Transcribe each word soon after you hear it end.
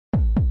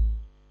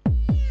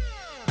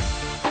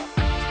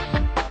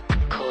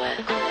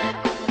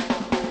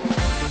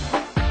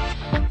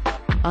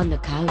On the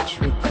Couch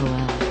with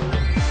Koel.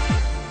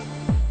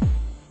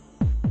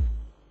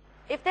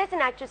 If there's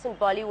an actress in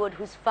Bollywood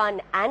who's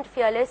fun and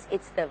fearless,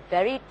 it's the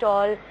very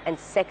tall and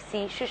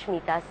sexy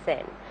Sushmita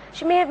Sen.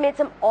 She may have made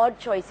some odd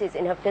choices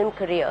in her film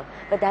career,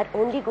 but that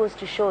only goes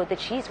to show that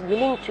she's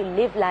willing to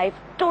live life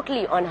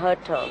totally on her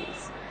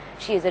terms.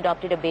 She has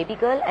adopted a baby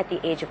girl at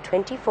the age of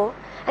 24,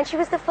 and she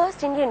was the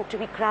first Indian to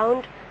be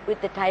crowned with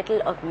the title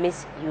of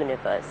Miss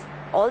Universe.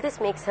 All this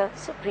makes her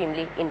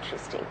supremely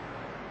interesting.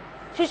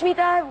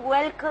 Sushmita,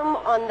 welcome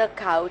on the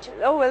couch.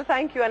 Oh, well,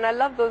 thank you. And I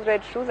love those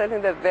red shoes. I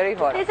think they're very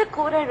hot. There's a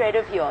quote I read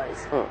of yours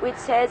which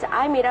says,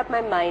 I made up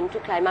my mind to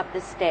climb up the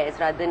stairs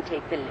rather than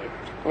take the lift.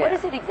 Yeah. What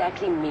does it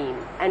exactly mean?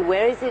 And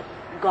where has it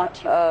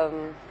got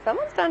you?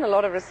 Someone's done a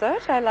lot of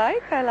research. I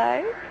like.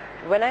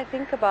 When I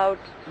think about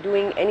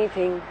doing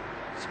anything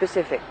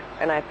specific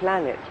and I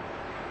plan it,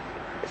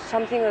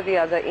 something or the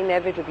other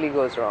inevitably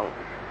goes wrong.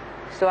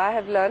 So I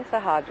have learned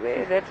the hard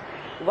way that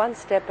one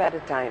step at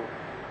a time.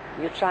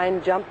 You try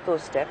and jump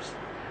those steps,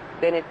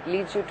 then it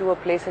leads you to a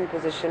place and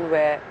position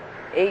where,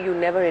 A, you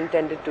never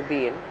intended to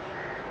be in,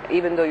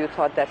 even though you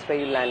thought that's where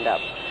you land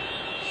up.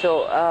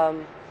 So,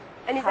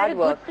 and is that a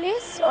good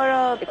place or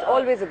a... It's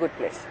always a good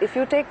place. If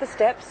you take the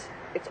steps,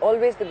 it's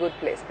always the good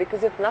place.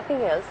 Because if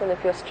nothing else, and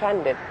if you're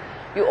stranded,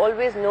 you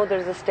always know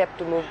there's a step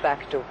to move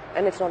back to,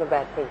 and it's not a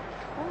bad thing.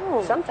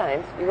 Oh.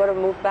 Sometimes you got to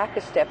move back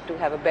a step to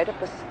have a better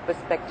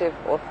perspective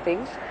of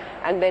things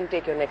and then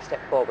take your next step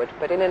forward.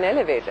 But in an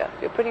elevator,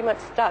 you're pretty much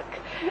stuck.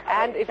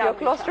 And if you're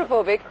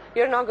claustrophobic,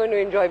 you're not going to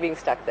enjoy being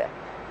stuck there.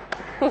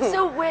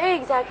 So where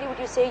exactly would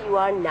you say you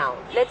are now?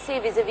 Let's say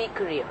vis-a-vis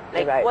career.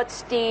 Like Right. what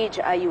stage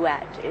are you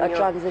at? A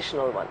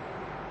transitional one.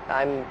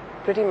 I'm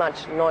pretty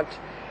much not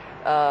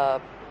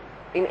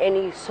in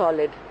any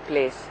solid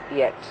place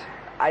yet.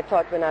 I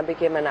thought when I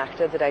became an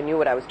actor that I knew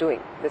what I was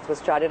doing. This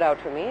was charted out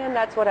for me, and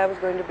that's what I was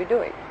going to be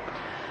doing.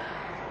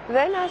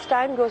 Then as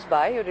time goes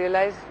by, you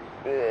realize,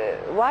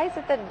 why is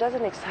it that it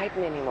doesn't excite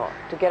me anymore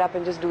to get up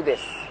and just do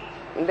this?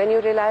 And then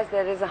you realize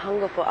there is a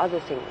hunger for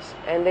other things.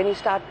 And then you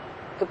start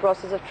the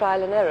process of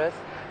trial and errors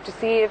to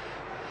see if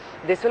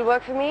this will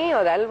work for me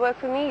or that will work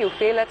for me. You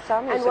fail at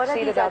some, you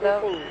succeed at other.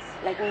 And what are these other things?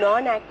 Like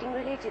non-acting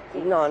related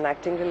things?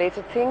 Non-acting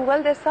related thing.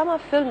 Well, there's some are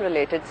film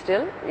related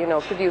still. You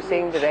know,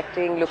 producing,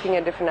 directing, looking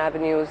at different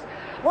avenues.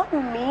 What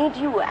made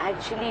you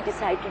actually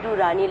decide to do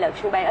Rani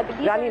Lakshmibai? I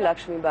believe Rani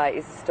Lakshmibai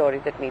is a story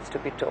that needs to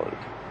be told.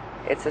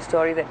 It's a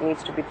story that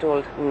needs to be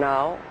told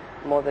now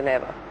more than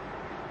ever.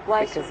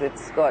 Why? Because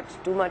it's got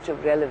too much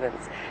of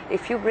relevance.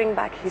 If you bring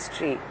back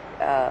history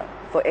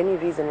for any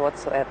reason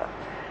whatsoever,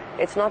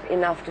 it's not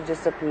enough to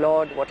just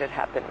applaud what had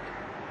happened.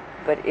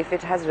 But if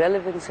it has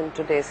relevance in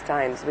today's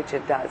times, which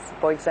it does,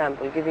 for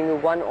example, giving you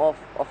one of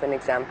an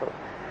example,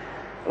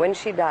 when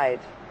she died,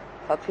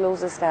 her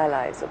closest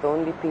allies are the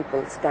only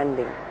people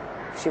standing.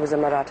 She was a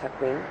Maratha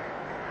queen.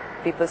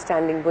 People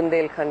standing,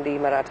 Bundelkhandi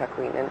Maratha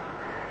queen, and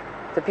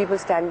the people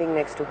standing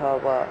next to her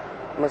were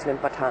Muslim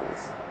Pathans.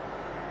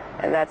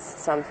 And that's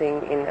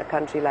something in a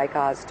country like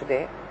ours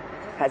today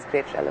has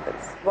great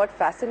relevance. What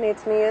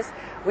fascinates me is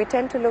we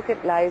tend to look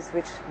at lives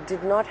which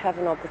did not have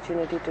an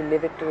opportunity to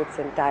live it to its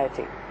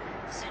entirety.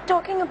 So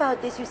talking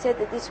about this, you said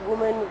that this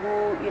woman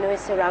who,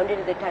 is surrounded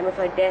at the time of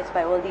her death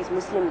by all these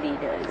Muslim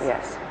leaders.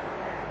 Yes.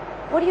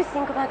 What do you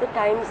think about the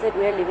times that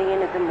we're living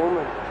in at the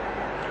moment?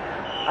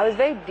 I was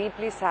very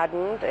deeply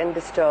saddened and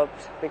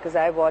disturbed because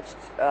I watched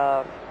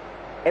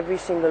every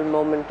single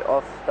moment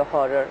of the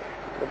horror,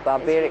 the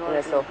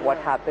barbaricness of what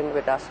happened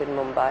with us in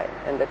Mumbai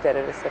and the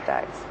terrorist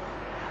attacks.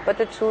 But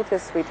the truth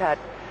is, sweetheart,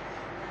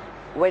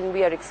 when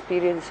we are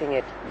experiencing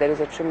it, there is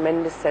a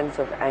tremendous sense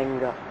of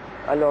anger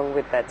along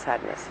with that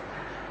sadness.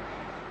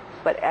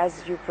 But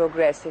as you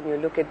progress and you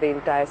look at the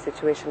entire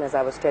situation, as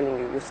I was telling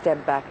you, you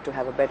step back to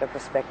have a better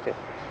perspective.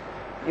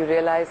 You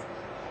realize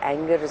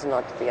anger is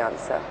not the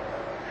answer.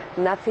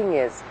 Nothing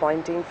is.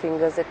 Pointing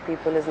fingers at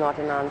people is not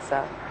an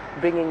answer.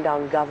 Bringing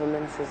down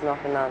governments is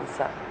not an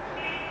answer.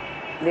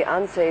 The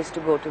answer is to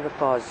go to the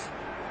cause.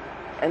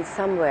 And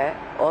somewhere,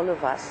 all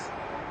of us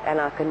and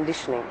our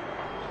conditioning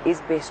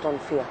is based on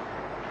fear.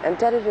 And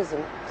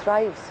terrorism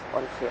thrives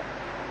on fear.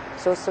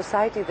 So a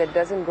society that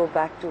doesn't go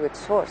back to its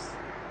source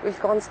will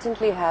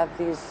constantly have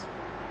these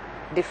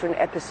different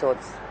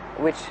episodes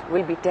which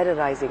will be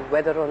terrorizing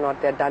whether or not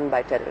they're done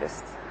by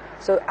terrorists.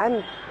 So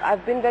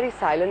I've been very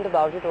silent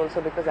about it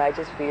also because I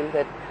just feel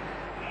that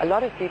a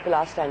lot of people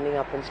are standing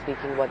up and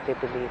speaking what they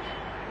believe.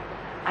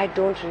 I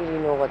don't really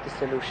know what the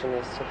solution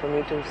is. So for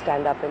me to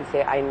stand up and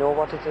say I know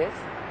what it is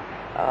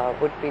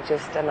would be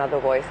just another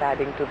voice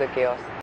adding to the chaos.